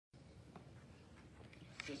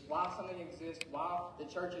just why something exists, why the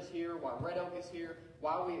church is here, why Red Oak is here,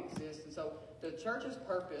 why we exist. And so the church's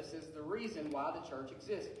purpose is the reason why the church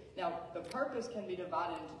exists. Now, the purpose can be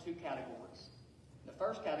divided into two categories. The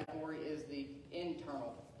first category is the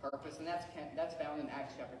internal purpose, and that's found in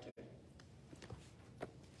Acts chapter 2.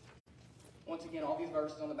 Once again, all these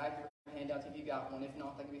verses on the back of your handouts if you got one. If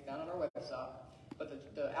not, they can be found on our website.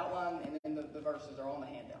 But the outline and then the verses are on the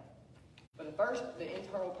handout. But the first, the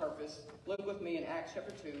internal purpose, look with me in Acts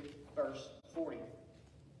chapter 2, verse 40. It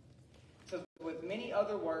says, with many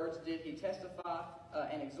other words did he testify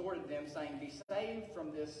and exhorted them, saying, be saved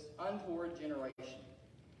from this untoward generation.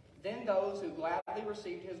 Then those who gladly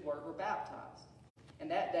received his word were baptized. And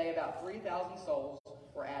that day about 3,000 souls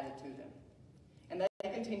were added to them. And they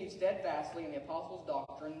continued steadfastly in the apostles'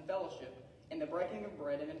 doctrine and fellowship, in the breaking of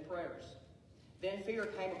bread and in prayers. Then fear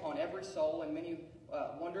came upon every soul, and many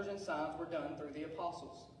wonders and signs were done through the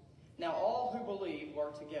apostles. Now all who believed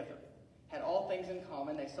were together, had all things in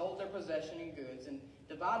common. They sold their possession and goods, and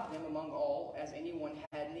divided them among all as anyone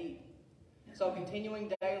had need. So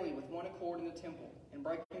continuing daily with one accord in the temple, and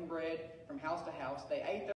breaking bread from house to house, they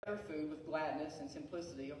ate their food with gladness and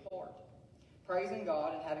simplicity of heart, praising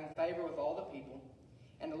God and having favor with all the people.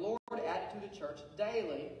 And the Lord added to the church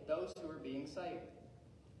daily those who were being saved.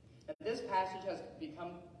 Now, this passage has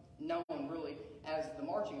become known really as the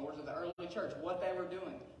marching orders of the early church, what they were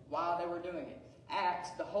doing, why they were doing it.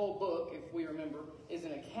 Acts, the whole book, if we remember, is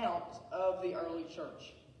an account of the early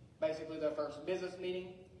church. Basically, their first business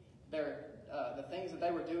meeting, the things that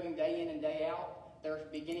they were doing day in and day out, their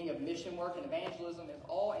beginning of mission work and evangelism is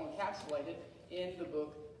all encapsulated in the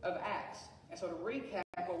book of Acts. And so to recap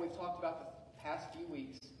what we've talked about the past few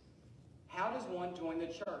weeks, how does one join the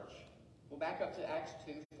church? We'll back up to Acts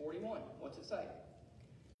 2:41. What's it say?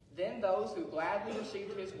 Then those who gladly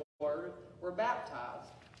received his word were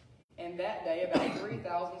baptized, and that day about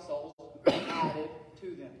 3,000 souls were added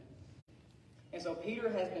to them. And so Peter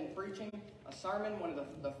has been preaching a sermon, one of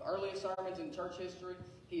the earliest sermons in church history.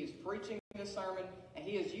 He is preaching this sermon, and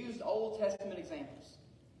he has used Old Testament examples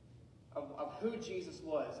of who Jesus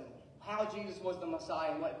was and how Jesus was the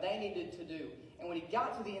Messiah and what they needed to do. And when he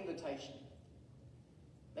got to the invitation,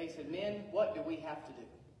 they said, men, what do we have to do?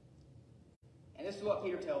 And this is what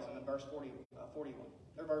Peter tells them in verse 41,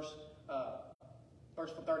 or verse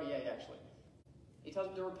 38, actually. He tells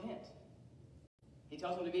them to repent. He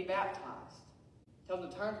tells them to be baptized. He tells them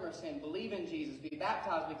to turn from their sin, believe in Jesus, be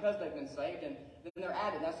baptized because they've been saved, and then they're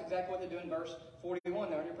added. That's exactly what they do in verse 41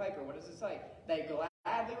 there on your paper. What does it say? They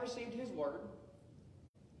gladly received his word,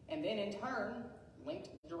 and then in turn, linked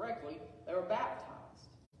directly, they were baptized.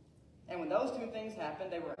 And when those two things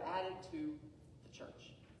happened, they were added to the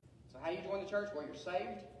church. So how do you join the church? Well, you're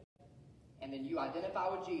saved, and then you identify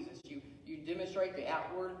with Jesus. You demonstrate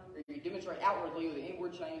you demonstrate outwardly the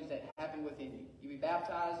inward change that happened within you. You be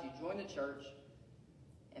baptized, you join the church,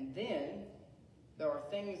 and then there are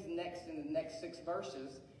things next in the next 6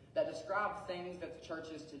 verses that describe things that the church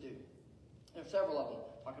is to do. There are several of them,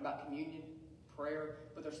 talking about communion, prayer,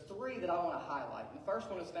 but there's 3 that I want to highlight. And the first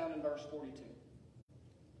one is found in verse 42.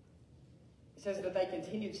 It says that they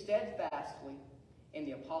continued steadfastly in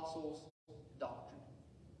the apostles' doctrine.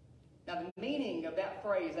 Now, the meaning of that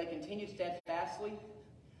phrase, they continued steadfastly,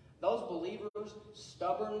 those believers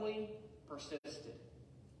stubbornly persisted.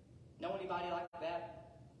 Know anybody like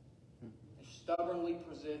that? They stubbornly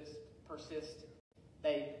persist.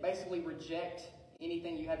 They basically reject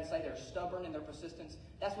anything you have to say. They're stubborn in their persistence.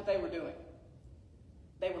 That's what they were doing.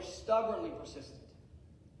 They were stubbornly persistent.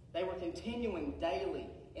 They were continuing daily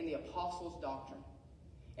in the apostles' doctrine.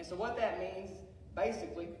 And so what that means,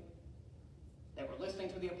 basically, they were listening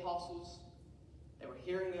to the apostles. They were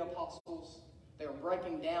hearing the apostles. They were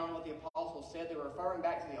breaking down what the apostles said. They were referring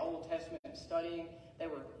back to the Old Testament and studying. They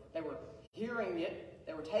were hearing it.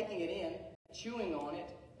 They were taking it in, chewing on it,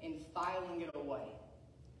 and filing it away.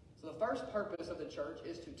 So the first purpose of the church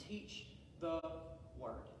is to teach the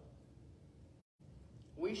Word.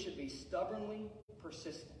 We should be stubbornly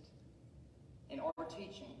persistent in our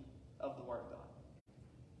teaching of the Word of God.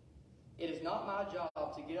 It is not my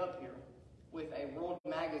job to get up here with a world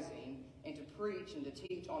magazine and to preach and to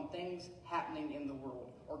teach on things happening in the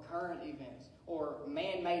world or current events or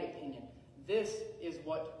man-made opinion. This is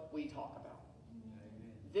what we talk about.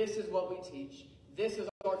 Amen. This is what we teach. This is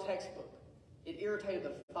our textbook. It irritated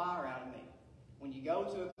the fire out of me when you go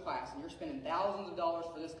to a class and you're spending thousands of dollars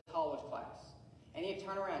for this college class, and you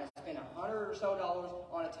turn around and spend $100 or so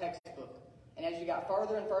on a textbook. And as you got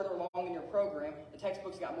further and further along in your program, the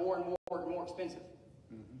textbooks got more and more expensive.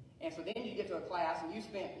 Mm-hmm. And so then you get to a class and you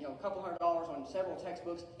spent a couple $100 on several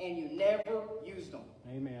textbooks and you never used them.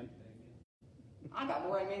 Amen. I got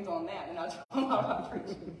more amens on that than I told them about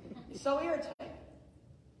preaching. It's so irritating.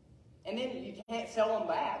 And then you can't sell them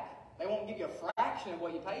back. They won't give you a fraction of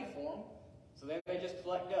what you paid for them. So they just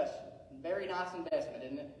collect dust. Very nice investment,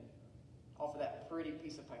 isn't it? Off of that pretty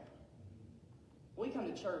piece of paper. We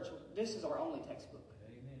come to church, this is our only textbook.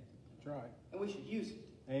 Amen. That's right. And we should use it.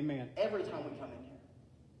 Amen. Every time we come in here.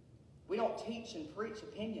 We don't teach and preach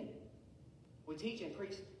opinion. We teach and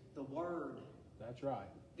preach the Word. That's right.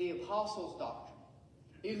 The apostles' doctrine.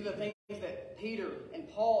 These are the things that Peter and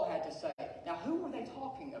Paul had to say. Now, who were they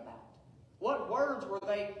talking about? What words were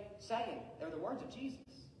they saying? They're the words of Jesus.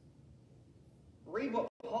 Read what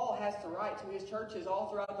Paul has to write to his churches all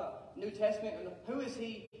throughout the New Testament. And who is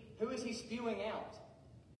he spewing out?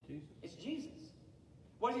 Jesus. It's Jesus.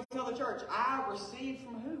 What does he tell the church? I received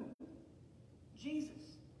from who?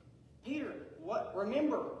 Jesus. Peter, what?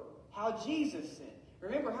 Remember how Jesus said.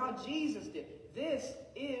 Remember how Jesus did. This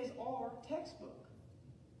is our textbook.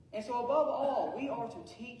 And so above all, we are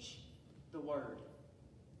to teach the Word.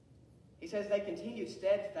 He says they continued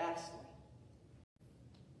steadfastly.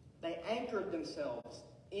 They anchored themselves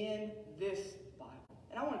in this Bible.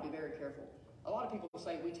 And I want to be very careful. A lot of people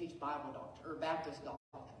say we teach Bible doctrine or Baptist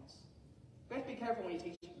doctrines. You have to be careful when you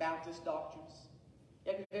teach Baptist doctrines.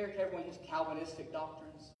 You have to be very careful when you teach Calvinistic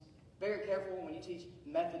doctrines. Very careful when you teach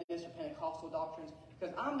Methodist or Pentecostal doctrines.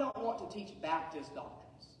 Because I don't want to teach Baptist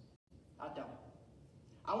doctrines. I don't.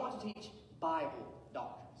 I want to teach Bible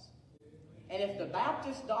doctrines. And if the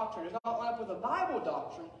Baptist doctrine is not lined up with the Bible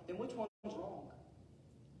doctrine, then which one's wrong?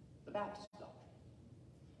 The Baptist doctrine.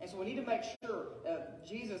 And so we need to make sure that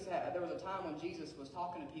there was a time when Jesus was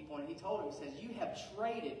talking to people and he told them, he says, you have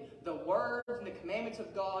traded the words and the commandments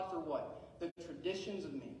of God for what? The traditions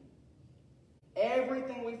of men.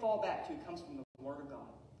 Everything we fall back to comes from the Word of God.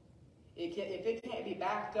 If it can't be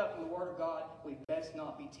backed up from the Word of God, we best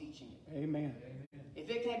not be teaching it. Amen. If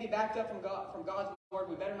it can't be backed up from God's Word,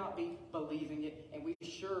 we better not be believing it, and we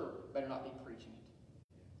sure better not be preaching it.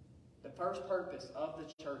 The first purpose of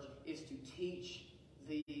the church is to teach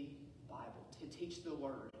the Bible, to teach the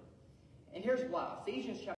Word. And here's why.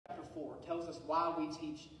 Ephesians chapter 4 tells us why we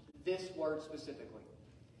teach this Word specifically.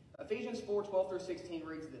 Ephesians 4:12 through 16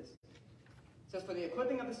 reads this. It says, for the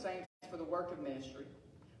equipping of the saints for the work of ministry,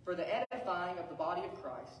 for the edifying of the body of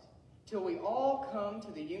Christ, till we all come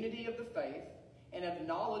to the unity of the faith and of the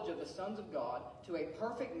knowledge of the sons of God, to a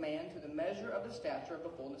perfect man, to the measure of the stature of the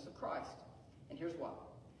fullness of Christ. And here's why.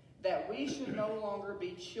 That we should no longer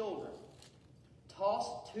be children,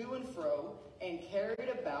 tossed to and fro, and carried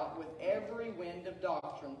about with every wind of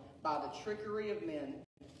doctrine by the trickery of men,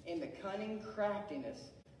 in the cunning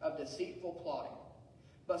craftiness of deceitful plotting.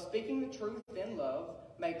 But speaking the truth in love,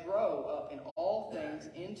 may grow up in all things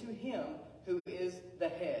into him who is the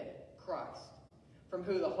head, Christ, from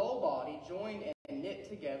whom the whole body, joined and knit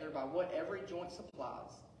together by what every joint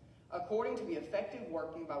supplies, according to the effective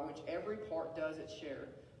working by which every part does its share,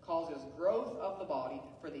 causes growth of the body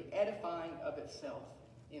for the edifying of itself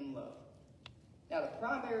in love. Now, the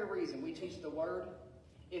primary reason we teach the Word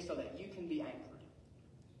is so that you can be anchored.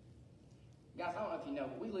 Guys, I don't know if you know,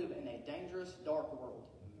 but we live in a dangerous, dark world.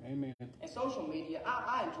 Amen. And social media,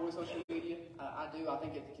 I enjoy social media. I do. I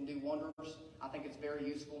think it can do wonders. I think it's very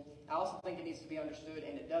useful. I also think it needs to be understood,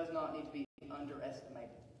 and it does not need to be underestimated.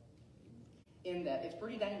 In that, it's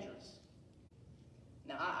pretty dangerous.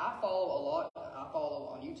 Now, I follow a lot. I follow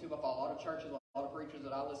on YouTube. I follow a lot of churches, a lot of preachers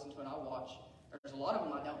that I listen to and I watch. There's a lot of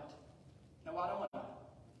them I don't. Now, why don't I?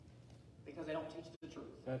 Because they don't teach the truth.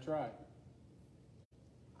 That's right.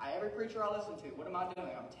 Every preacher I listen to, what am I doing?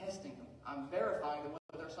 I'm testing them. I'm verifying that what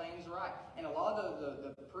they're saying is right. And a lot of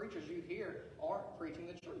the preachers you hear aren't preaching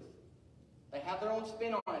the truth. They have their own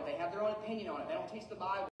spin on it. They have their own opinion on it. They don't teach the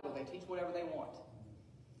Bible. They teach whatever they want.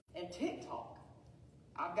 And TikTok.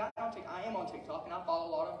 I am on TikTok, and I follow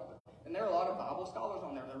a lot of, and there are a lot of Bible scholars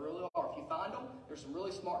on there. There really are. If you find them, there's some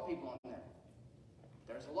really smart people on there.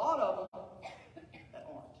 There's a lot of them that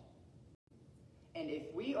aren't. And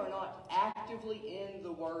if we are not actively in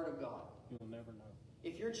the Word of God, you'll never know.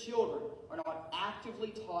 If your children are not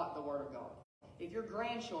actively taught the Word of God, if your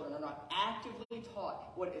grandchildren are not actively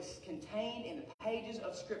taught what is contained in the pages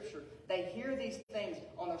of Scripture, they hear these things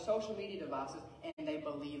on their social media devices and they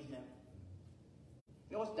believe them.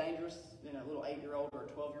 You know what's dangerous in a little 8-year-old or a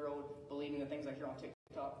 12-year-old believing the things they hear on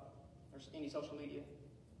TikTok or any social media?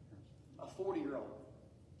 A 40-year-old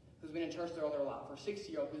who's been in church their whole life, or a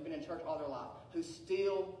 60-year-old who's been in church all their life, who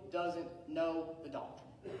still doesn't know the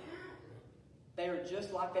doctrine. They are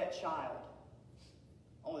just like that child,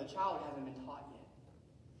 only the child hasn't been taught yet.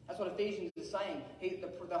 That's what Ephesians is saying.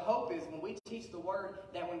 The hope is when we teach the Word,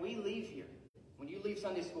 that when we leave here, when you leave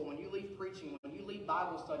Sunday school, when you leave preaching, when you free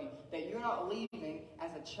Bible study, that you're not leaving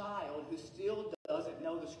as a child who still doesn't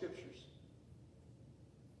know the Scriptures.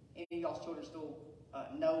 Any of y'all's children still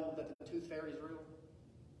know that the Tooth Fairy is real?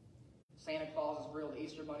 Santa Claus is real, the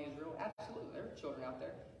Easter Bunny is real? Absolutely, there are children out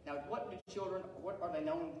there. Now, what are they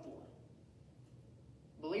known for?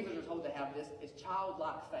 Believers are told to have this. It's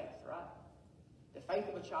childlike faith, right? The faith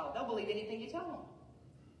of a child. They'll believe anything you tell them.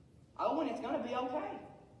 Oh, and it's going to be okay,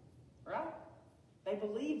 right? They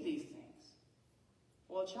believe these things.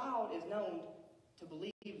 Well, a child is known to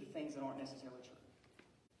believe the things that aren't necessarily true.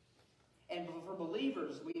 And for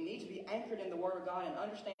believers, we need to be anchored in the Word of God and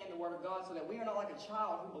understand the Word of God so that we are not like a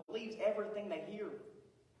child who believes everything they hear.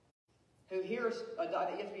 Who hears that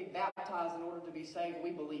you have to be baptized in order to be saved.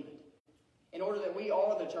 We believe it. In order that we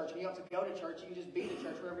are the church, and you don't have to go to church, you can just be the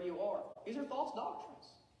church wherever you are. These are false doctrines.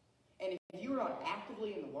 And if you are not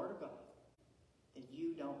actively in the Word of God, then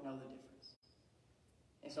you don't know the difference.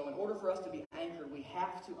 And so in order for us to be anchored, we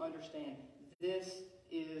have to understand this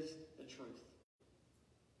is the truth.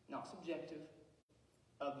 Not subjective,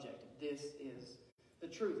 objective. This is the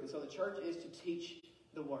truth. And so the church is to teach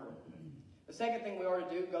the Word. The second thing we are to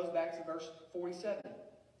do goes back to verse 47. It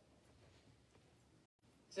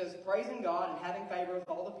says, praising God and having favor with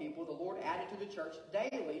all the people, the Lord added to the church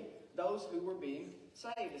daily those who were being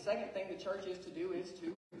saved. The second thing the church is to do is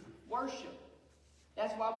to worship.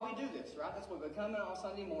 That's why we do this, right? That's why we come in on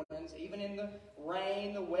Sunday mornings, even in the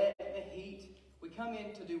rain, the wet, the heat. We come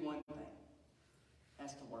in to do one thing.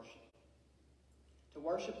 That's to worship. To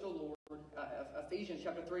worship the Lord. Ephesians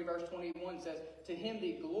chapter 3, verse 21 says, to Him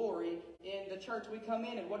be glory in the church. We come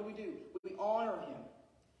in and what do? We honor Him.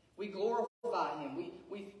 We glorify Him.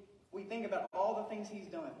 We think about all the things He's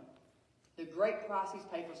done. The great price He's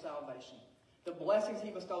paid for salvation. The blessings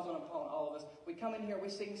He bestows upon all of us. We come in here, we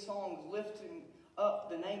sing songs lifting up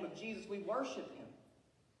the name of Jesus. We worship Him.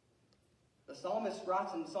 The psalmist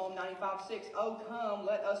writes in Psalm 95:6, oh, come,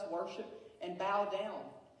 let us worship and bow down.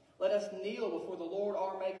 Let us kneel before the Lord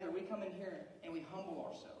our Maker. We come in here and we humble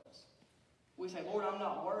ourselves. We say, Lord, I'm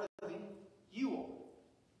not worthy. You are.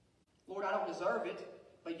 Lord, I don't deserve it,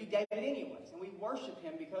 but you gave it anyways. And we worship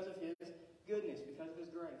Him because of His goodness, because of His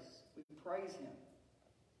grace. We praise Him.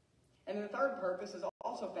 And then the third purpose is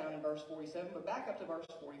also found in verse 47, but back up to verse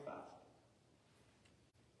 45.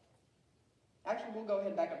 Actually, we'll go ahead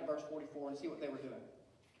and back up to verse 44 and see what they were doing.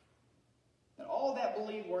 And all that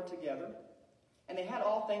believed were together, and they had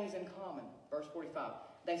all things in common. Verse 45.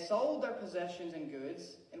 They sold their possessions and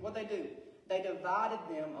goods, and what they do? They divided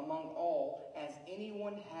them among all as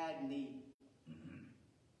anyone had need.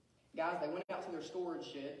 Guys, they went out to their storage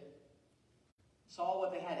shed, saw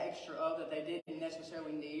what they had extra of that they didn't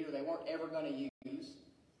necessarily need or they weren't ever going to use,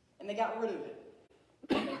 and they got rid of it.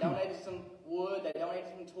 They donated some wood, they donated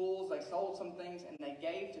some tools, they sold some things, and they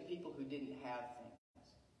gave to people who didn't have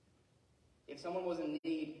things. If someone was in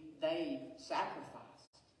need, they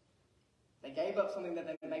sacrificed. They gave up something that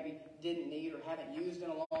they maybe didn't need or haven't used in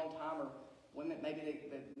a long time, or women, maybe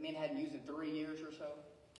the men hadn't used it in 3 years or so.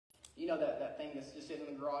 You know that thing that's just sitting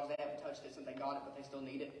in the garage, they haven't touched it since they got it, but they still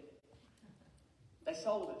need it. They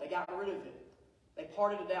sold it. They got rid of it. They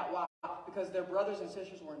parted it out. Why? Because their brothers and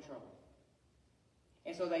sisters were in trouble.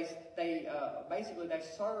 And so they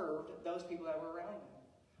served those people that were around them.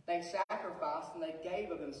 They sacrificed and they gave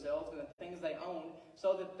of themselves and the things they owned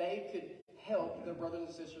so that they could help their brothers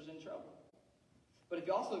and sisters in trouble. But if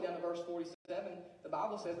you also look down to verse 47, the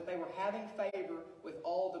Bible says that they were having favor with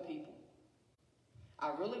all the people.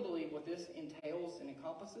 I really believe what this entails and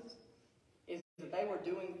encompasses is that they were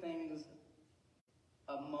doing things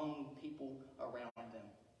among people around them.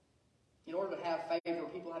 In order to have favor,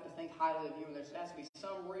 people have to think highly of you, and there has to be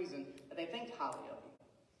some reason that they think highly of you.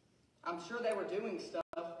 I'm sure they were doing stuff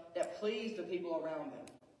that pleased the people around them.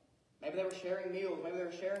 Maybe they were sharing meals, maybe they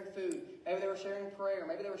were sharing food, maybe they were sharing prayer,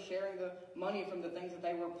 maybe they were sharing the money from the things that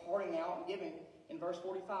they were parting out and giving in verse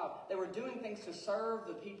 45. They were doing things to serve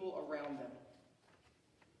the people around them.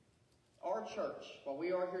 Our church, while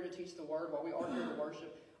we are here to teach the Word, while we are here to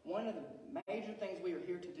worship, one of the major things we are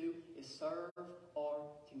here to do is serve our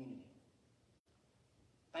community.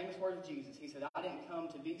 Famous words of Jesus. He said, I didn't come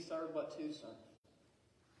to be served, but to serve.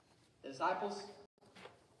 The disciples,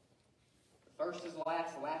 the first is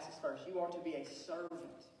last, the last is first. You are to be a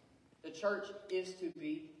servant. The church is to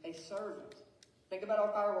be a servant. Think about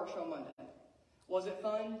our fireworks show Monday. Was it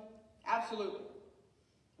fun? Absolutely.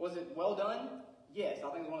 Was it well done? Yes. I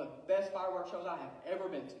think it's one of the best fireworks shows I have ever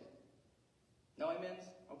been to. No amens?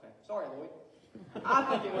 Okay. Sorry, Lloyd. I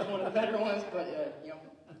think it was one of the better ones, but,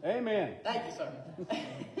 Amen. Thank you, sir.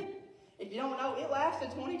 If you don't know, it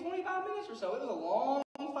lasted 20, 25 minutes or so. It was a long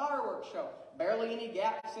fireworks show. Barely any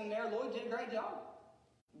gaps in there. Lloyd did a great job.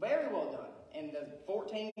 Very well done. And the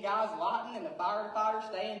 14 guys lighting and the firefighters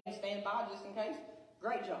stand by just in case.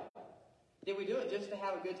 Great job. Did we do it just to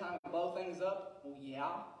have a good time and blow things up? Well,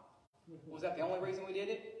 yeah. Was that the only reason we did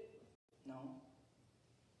it? No.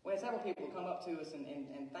 We had several people come up to us and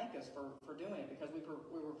thank us for doing it because we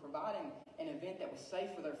were providing an event that was safe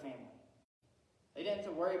for their family. They didn't have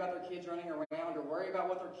to worry about their kids running around or worry about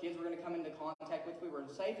what their kids were going to come into contact with. We were in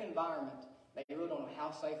a safe environment. They really don't know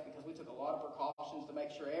how safe because we took a lot of precautions to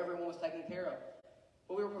make sure everyone was taken care of.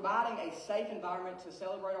 But we were providing a safe environment to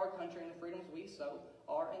celebrate our country and the freedoms we so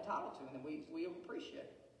are entitled to and that we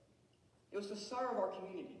appreciate. It was to serve our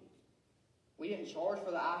community. We didn't charge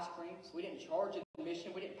for the ice creams. We didn't charge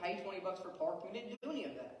admission. We didn't pay $20 for parking. We didn't do any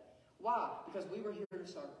of that. Why? Because we were here to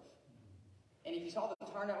serve. And if you saw the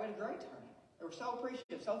turnout, we had a great turnout. We were so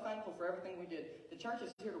appreciative, so thankful for everything we did. The church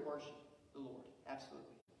is here to worship the Lord. Absolutely.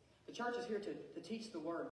 The church is here to teach the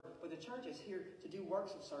Word. But the church is here to do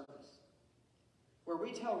works of service. Where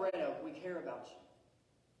we tell Red Oak, we care about you.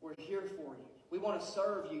 We're here for you. We want to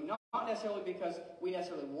serve you. Not necessarily because we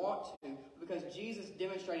necessarily want to, but because Jesus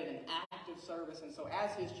demonstrated an act of service. And so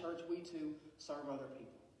as His church, we too serve other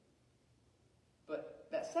people. But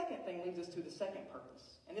that second thing leads us to the second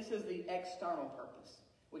purpose. And this is the external purpose.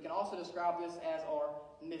 We can also describe this as our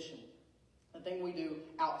mission. The thing we do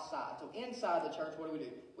outside. So inside the church, what do?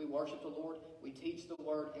 We worship the Lord, we teach the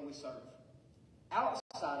Word, and we serve.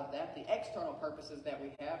 Outside of that, the external purposes that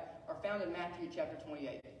we have are found in Matthew chapter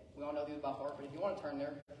 28. We all know these by heart, but if you want to turn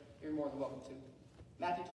there, you're more than welcome to.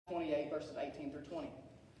 Matthew 28, verses 18 through 20.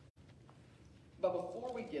 But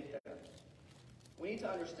before we get there, we need to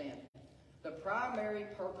understand the primary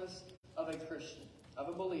purpose of a Christian, of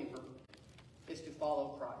a believer, is to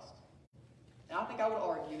follow Christ. And I think I would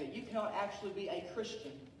argue that you cannot actually be a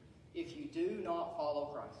Christian if you do not follow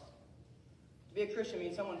Christ. To be a Christian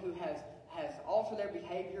means someone who has altered their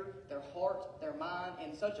behavior, their heart, their mind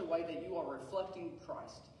in such a way that you are reflecting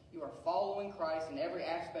Christ. You are following Christ in every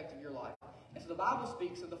aspect of your life. And so the Bible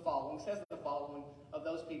speaks of the following, says the following of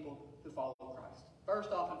those people who follow Christ.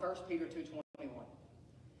 First off, in 1 Peter 2:21.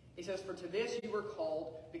 He says, "For to this you were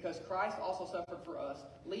called, because Christ also suffered for us,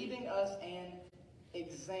 leaving us an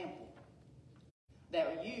example,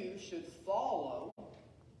 that you should follow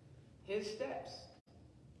His steps."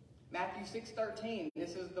 Matthew 6:13,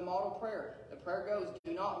 this is the model prayer. The prayer goes,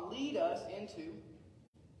 "Do not lead us into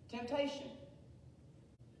temptation."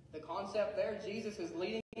 The concept there, Jesus is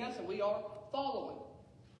leading us and we are following.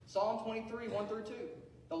 Psalm 23, 1 through 2.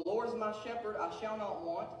 "The Lord is my shepherd, I shall not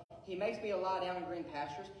want. He makes me lie down in green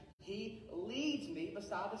pastures. He leads me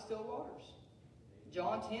beside the still waters."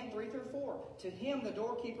 John 10, 3 through 4. "To Him the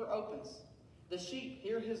doorkeeper opens. The sheep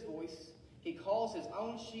hear His voice. He calls His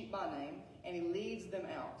own sheep by name, and He leads them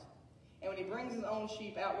out. And when He brings His own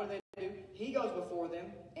sheep out, what do? He goes before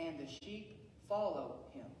them, and the sheep follow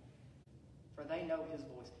Him, for they know His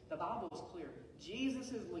voice." The Bible is clear.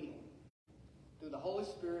 Jesus is leading through the Holy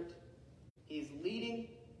Spirit. He is leading.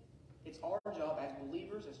 It's our job as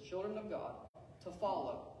believers, as children of God, to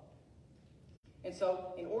follow. And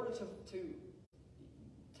so, in order to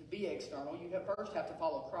be external, you first have to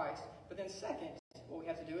follow Christ. But then second, what we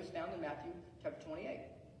have to do is found in Matthew chapter 28.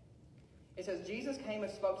 It says, "Jesus came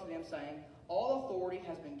and spoke to them, saying, 'All authority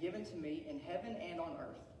has been given to me in heaven and on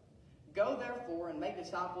earth. Go therefore and make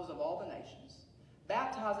disciples of all the nations,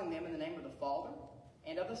 baptizing them in the name of the Father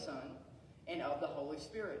and of the Son and of the Holy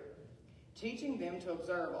Spirit, teaching them to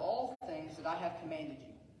observe all things that I have commanded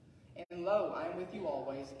you. And lo, I am with you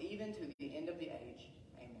always, even to the end of the age.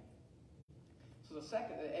 Amen.'" So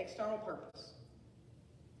the external purpose.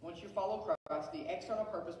 Once you follow Christ, the external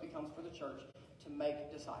purpose becomes for the church to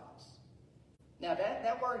make disciples. Now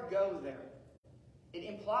that word "go" there, it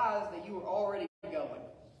implies that you are already going.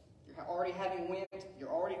 You're already having went, you're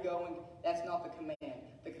already going. That's not the command.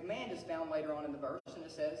 The command is found later on in the verse, and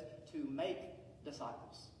it says to make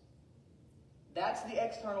disciples. That's the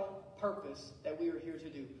external purpose that we are here to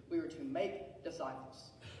do. We are to make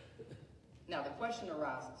disciples. Now the question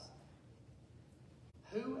arises,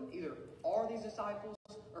 who either are these disciples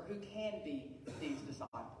or who can be these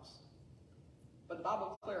disciples? But the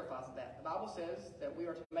Bible clarifies that. The Bible says that we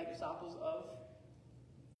are to make disciples of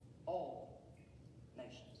all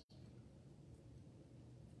nations.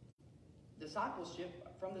 Discipleship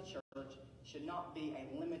from the church should not be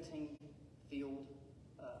a limiting field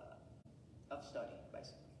of study,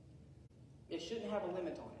 basically. It shouldn't have a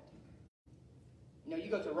limit on it. You know,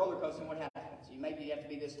 you go to a roller coaster and what happens? Maybe you have to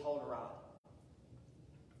be this tall to ride.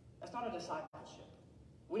 That's not a discipleship.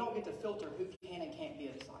 We don't get to filter who can and can't be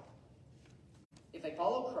a disciple. If they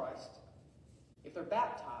follow Christ, if they're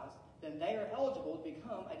baptized, then they are eligible to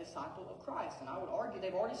become a disciple of Christ. And I would argue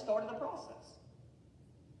they've already started the process.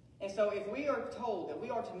 And so if we are told that we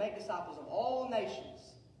are to make disciples of all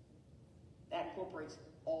nations, that incorporates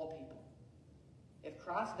all people. If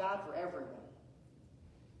Christ died for everyone,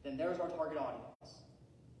 then there's our target audience,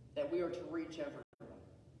 that we are to reach everyone.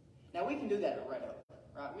 Now, we can do that at Red Oak,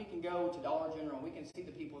 right? We can go to Dollar General, we can see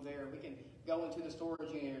the people there, we can go into the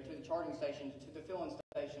storage unit, or to the charging station, to the filling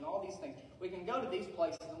station, all these things. We can go to these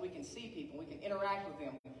places and we can see people, we can interact with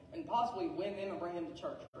them, and possibly win them and bring them to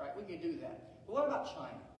church, right? We can do that. But what about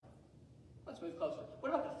China? Let's move closer. What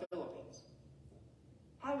about the Philippines?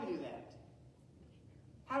 How do we do that?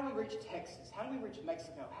 How do we reach Texas? How do we reach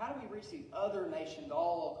Mexico? How do we reach these other nations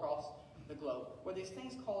all across the globe? Where these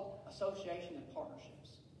things called associations and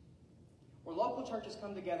partnerships. Where local churches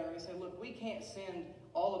come together and we say, look, we can't send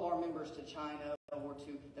all of our members to China or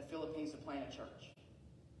to the Philippines to plant a church.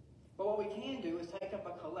 But what we can do is take up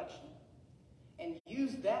a collection and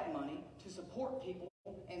use that money to support people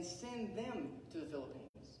and send them to the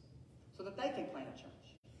Philippines so that they can plant a church.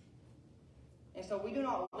 And so we do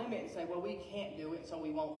not limit and say, well, we can't do it, so we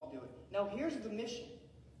won't do it. No, here's the mission.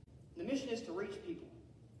 The mission is to reach people.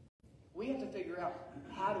 We have to figure out,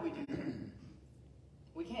 how do we do that?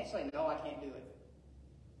 We can't say, no, I can't do it.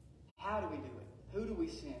 How do we do it? Who do we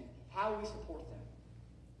send? How do we support them?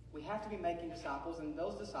 We have to be making disciples, and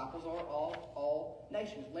those disciples are all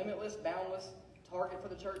nations. Limitless, boundless, target for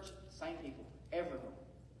the church, same people, everyone.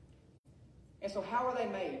 And so how are they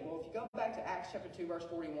made? Well, if you go back to Acts chapter 2, verse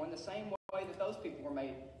 41, the same way that those people were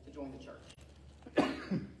made to join the church.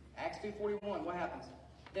 Acts 2:41, what happens?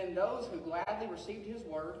 Then those who gladly received his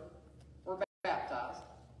word were baptized,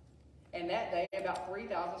 and that day about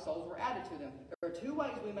 3,000 souls were added to them. There are two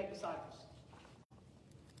ways we make disciples.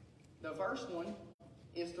 The first one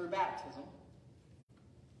is through baptism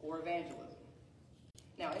or evangelism.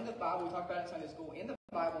 Now, in the Bible, we talk about it in Sunday school. In the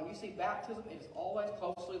Bible, when you see baptism, it is always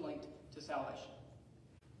closely linked to salvation.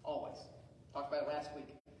 Always. Talked about it last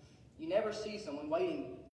week. You never see someone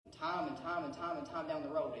waiting time and time and time and time down the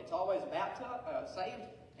road. It's always saved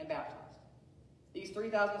and baptized. These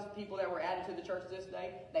 3,000 people that were added to the church this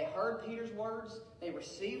day, they heard Peter's words, they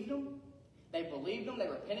received them, they believed them, they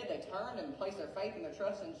repented, they turned and placed their faith and their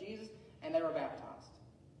trust in Jesus, and they were baptized.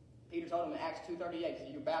 Peter told them in Acts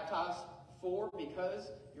 2:38, you're baptized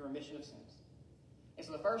because you're a remission of sins. And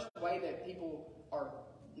so the first way that people are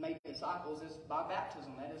made disciples is by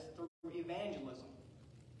baptism. That is through evangelism.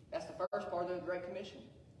 That's the first part of the Great Commission.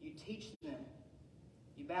 You teach them,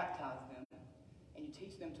 you baptize them, and you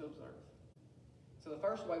teach them to observe. So the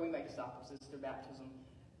first way we make disciples is through baptism.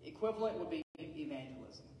 Equivalent would be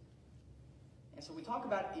evangelism. And so we talk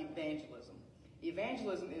about evangelism.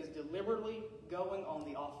 Evangelism is deliberately going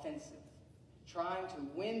on the offensive, trying to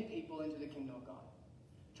win people into the kingdom of God.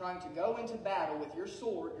 Trying to go into battle with your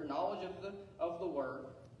sword, your knowledge of the word,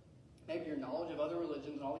 maybe your knowledge of other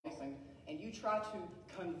religions and all these things, and you try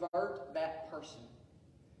to convert that person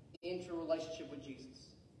into a relationship with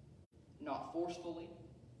Jesus. Not forcefully,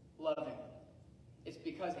 lovingly. It's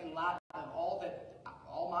because in light of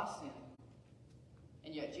all my sin,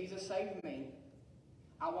 and yet Jesus saved me,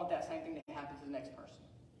 I want that same thing to happen to the next person.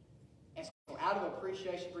 And so out of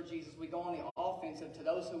appreciation for Jesus, we go on the offensive to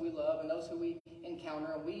those who we love and those who we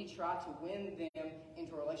encounter, and we try to win them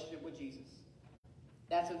into a relationship with Jesus.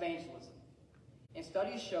 That's evangelism. And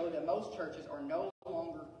studies show that most churches are no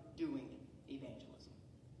longer doing evangelism.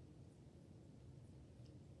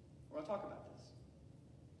 We're going to talk about this.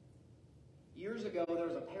 Years ago, there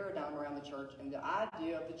was a paradigm around the church, and the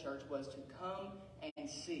idea of the church was to come and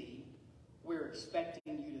see. We're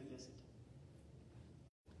expecting you to visit.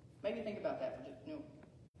 Maybe think about that for just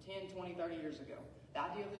 10, 20, 30 years ago. The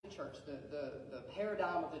idea of the church, the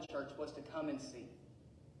paradigm of the church was to come and see.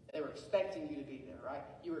 They were expecting you to be there, right?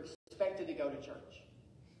 You were expected to go to church.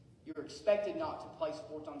 You were expected not to play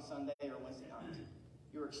sports on Sunday or Wednesday night.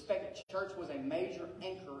 You were expected. Church was a major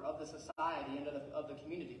anchor of the society and of the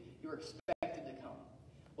community. You were expected to come.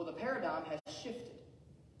 Well, the paradigm has shifted.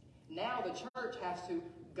 Now the church has to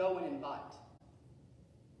go and invite.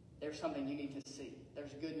 There's something you need to see.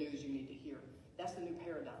 There's good news you need to hear. That's the new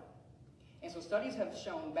paradigm. And so studies have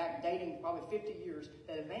shown, back dating probably 50 years,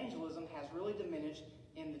 that evangelism has really diminished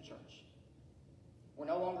in the church. We're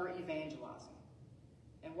no longer evangelizing.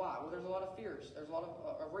 And why? Well, there's a lot of fears. There's a lot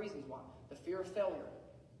of reasons why. The fear of failure.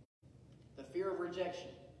 The fear of rejection.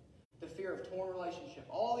 The fear of torn relationship.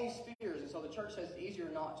 All these fears. And so the church says it's easier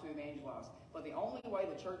not to evangelize. But the only way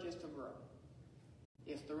the church is to grow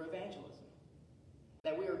is through evangelism.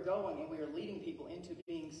 That we are going and we are leading people into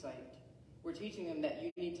being saved. We're teaching them that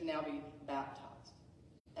you need to now be baptized.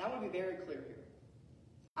 And I want to be very clear here.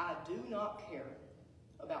 I do not care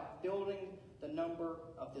about building the number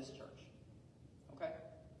of this church. Okay?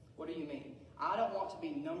 What do you mean? I don't want to be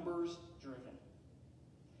numbers driven.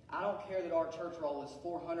 I don't care that our church roll is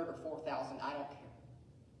 400 or 4,000. I don't care.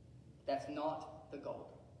 That's not the goal.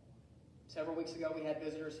 Several weeks ago, we had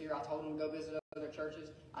visitors here. I told them to go visit other churches.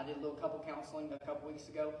 I did a little couple counseling a couple weeks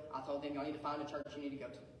ago. I told them, y'all need to find a church you need to go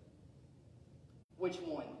to. Which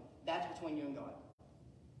one? That's between you and God.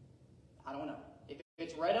 I don't know. If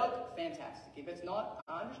it's Red Oak, fantastic. If it's not,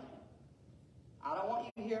 I understand. I don't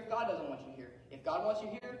want you here if God doesn't want you here. If God wants you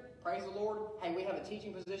here, praise the Lord. Hey, we have a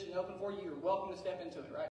teaching position open for you. You're welcome to step into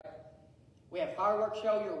it, right? We have fireworks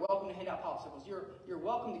show. You're welcome to hand out popsicles. You're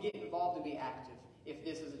welcome to get involved and be active if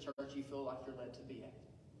this is a church you feel like you're led to be at.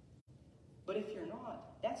 But if you're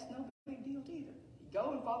not, that's no big deal either.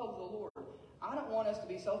 Go and follow the Lord. I don't want us to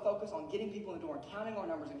be so focused on getting people in the door and counting our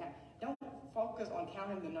numbers. Don't focus on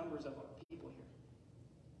counting the numbers of our people here.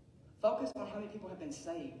 Focus on how many people have been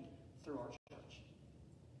saved through our church.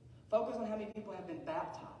 Focus on how many people have been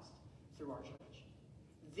baptized through our church.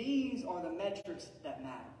 These are the metrics that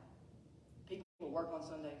matter. People work on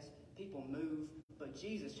Sundays. People move. But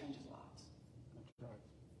Jesus changes lives. That's right.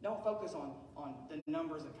 Don't focus on the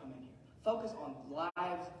numbers that come in here. Focus on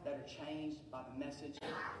lives that are changed by the message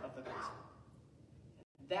of the gospel.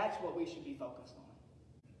 That's what we should be focused on.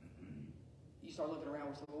 You start looking around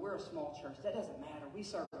and say, well, we're a small church. That doesn't matter. We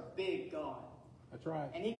serve a big God. That's right.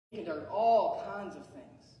 And He can do all kinds of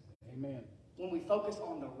things. Amen. When we focus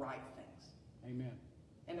on the right things. Amen.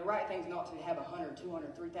 And the right thing is not to have 100,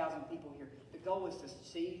 200, 3,000 people here. The goal is to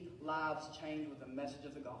see lives change with the message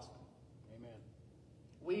of the gospel. Amen.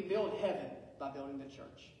 We build heaven by building the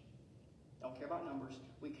church. Don't care about numbers.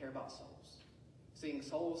 We care about souls. Seeing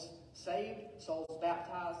souls saved, souls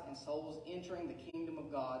baptized, and souls entering the kingdom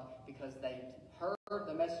of God because they heard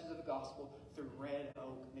the message of the gospel through Red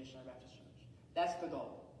Oak Missionary Baptist Church. That's the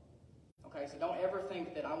goal. Okay, so don't ever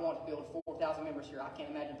think that I want to build 4,000 members here. I can't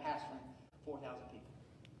imagine pastoring 4,000 people.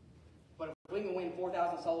 But if we can win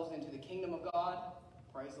 4,000 souls into the kingdom of God,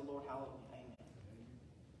 praise the Lord, hallelujah, amen.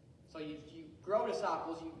 So you grow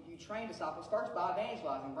disciples, you train disciples, first by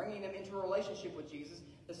evangelizing, bringing them into a relationship with Jesus.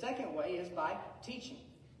 The second way is by teaching.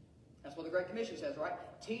 That's what the Great Commission says, right?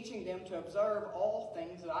 Teaching them to observe all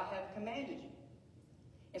things that I have commanded you.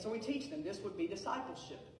 And so we teach them. This would be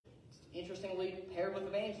discipleship. Interestingly, paired with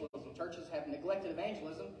evangelism. Churches have neglected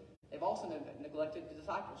evangelism. They've also neglected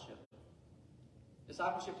discipleship.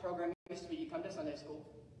 Discipleship program used to be you come to Sunday school,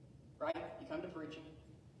 right? You come to preaching.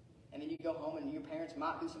 And then you go home and your parents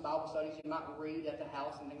might do some Bible studies. You might read at the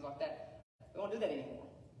house and things like that. We don't do that anymore.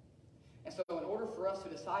 And so in order for us to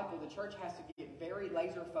disciple, the church has to get very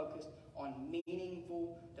laser focused on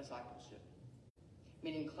meaningful discipleship.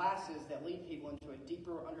 Meaning classes that lead people into a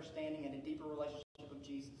deeper understanding and a deeper relationship with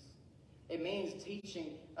Jesus. It means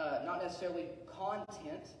teaching not necessarily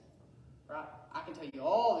content, right? I can tell you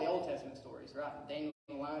all the Old Testament stories, right? Daniel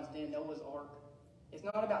in the lion's den, Noah's ark. It's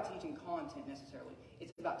not about teaching content necessarily.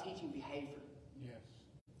 It's about teaching behavior. Yes.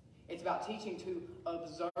 It's about teaching to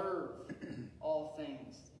observe all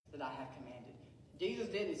things that I have commanded. Jesus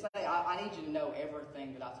didn't say, I need you to know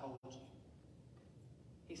everything that I told you.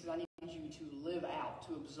 He says, I need you to live out,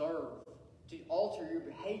 to observe, to alter your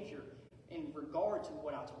behavior in regard to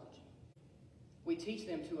what I told you. We teach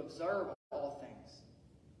them to observe all things.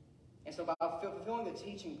 And so by fulfilling the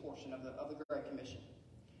teaching portion of the Great Commission,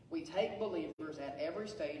 we take believers at every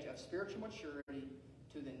stage of spiritual maturity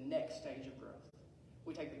to the next stage of growth.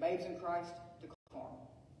 We take the babes in Christ to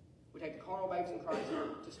carnal. We take the carnal babes in Christ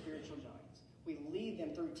to spiritual giants. We lead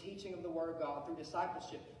them through teaching of the Word of God, through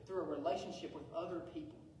discipleship, through a relationship with other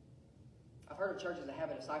people. I've heard of churches that have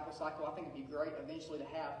a disciple cycle. I think it'd be great eventually to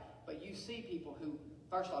have. But you see people who,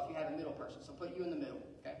 first off, you have a middle person. So put you in the middle,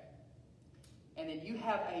 okay? And then you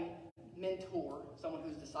have a mentor, someone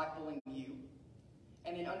who's discipling you.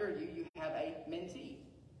 And then under you, you have a mentee.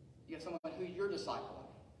 You have someone who you're discipling.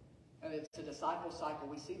 And it's a disciple cycle.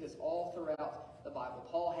 We see this all throughout the Bible.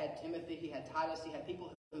 Paul had Timothy, he had Titus, he had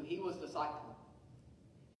people who he was discipling.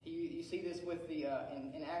 You see this with the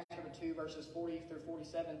in Acts chapter 2, verses 40 through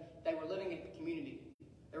 47. They were living in community.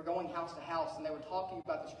 They were going house to house, and they were talking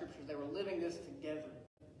about the Scriptures. They were living this together.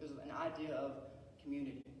 It was an idea of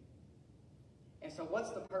community. And so what's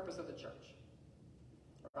the purpose of the church?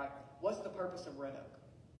 Right? What's the purpose of Red Oak?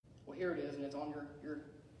 Well, here it is, and it's on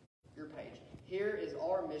your page. Here is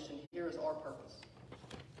our mission. Here is our purpose.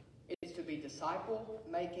 It is to be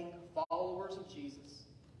disciple-making followers of Jesus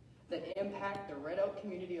that impact the Red Oak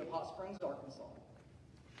community of Hot Springs, Arkansas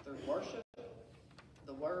through worship,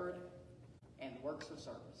 the Word, and works of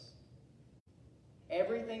service.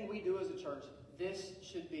 Everything we do as a church, this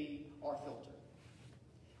should be our filter.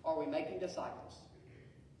 Are we making disciples?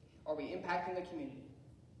 Are we impacting the community?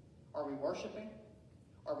 Are we worshiping?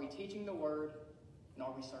 Are we teaching the word? And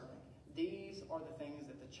are we serving? These are the things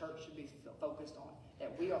that the church should be focused on.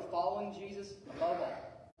 That we are following Jesus above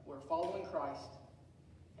all. We're following Christ.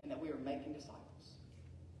 And that we are making disciples.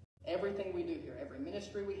 Everything we do here, every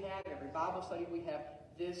ministry we have, every Bible study we have,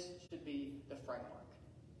 this should be the framework.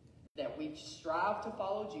 That we strive to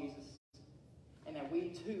follow Jesus, and that we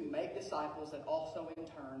too make disciples that also in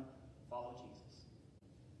turn follow Jesus.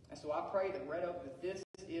 And so I pray that Red Oak, that this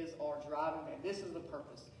is our driving, and this is the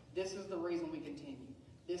purpose. This is the reason we continue.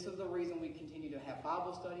 This is the reason we continue to have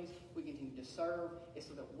Bible studies, we continue to serve, is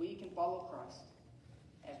so that we can follow Christ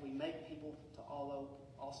as we make people to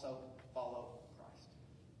also follow Christ.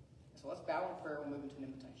 So let's bow in prayer and move into an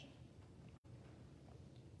invitation.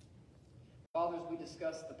 Father, as we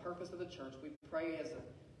discuss the purpose of the church, we pray as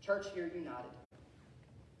a church here united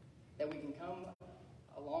that we can come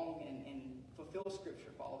along and fulfill Scripture,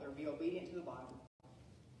 Father, be obedient to the Bible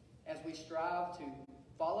as we strive to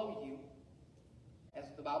follow you. As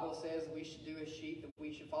the Bible says we should do as sheep, that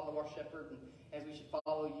we should follow our shepherd, and as we should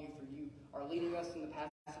follow you, for you are leading us in the path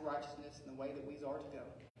of righteousness and the way that we are to go.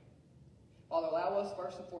 Father, allow us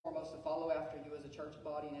first and foremost to follow after you as a church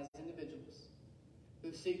body and as individuals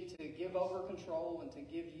who seek to give over control and to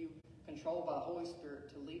give you control by the Holy Spirit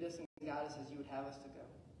to lead us and guide us as you would have us to go.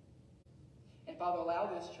 And Father, allow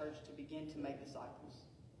this church to begin to make disciples,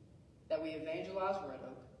 that we evangelize Red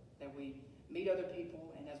Oak, that we meet other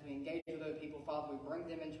people, and as we engage with other people, Father, we bring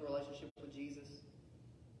them into a relationship with Jesus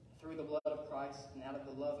through the blood of Christ and out of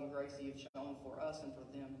the love and grace you've shown for us and for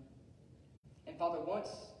them. And Father, once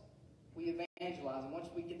we evangelize, and once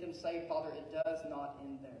we get them saved, Father, it does not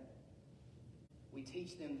end there. We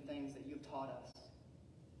teach them things that you've taught us.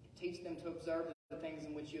 Teach them to observe the things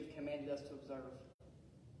in which you have commanded us to observe.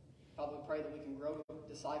 Father, we pray that we can grow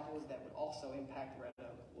disciples that would also impact Red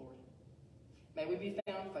Oak, Lord. May we be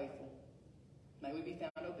found faithful. May we be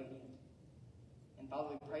found obedient. And Father,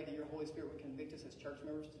 we pray that your Holy Spirit would convict us as church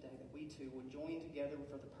members today, that we too would join together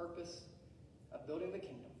for the purpose of building the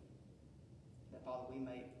kingdom. That, Father, we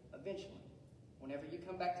may eventually, whenever you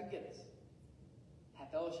come back to get us, have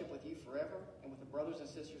fellowship with you forever and with the brothers and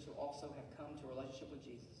sisters who also have come to a relationship with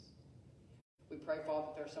Jesus. We pray, Father,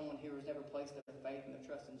 that there's someone here who's never placed their faith and their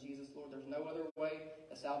trust in Jesus, Lord. There's no other way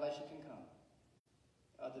that salvation can come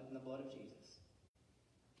other than the blood of Jesus.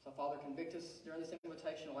 So, Father, convict us during this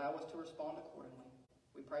invitation. Allow us to respond accordingly.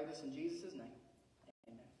 We pray this in Jesus' name.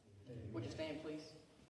 Amen. Would you stand, please?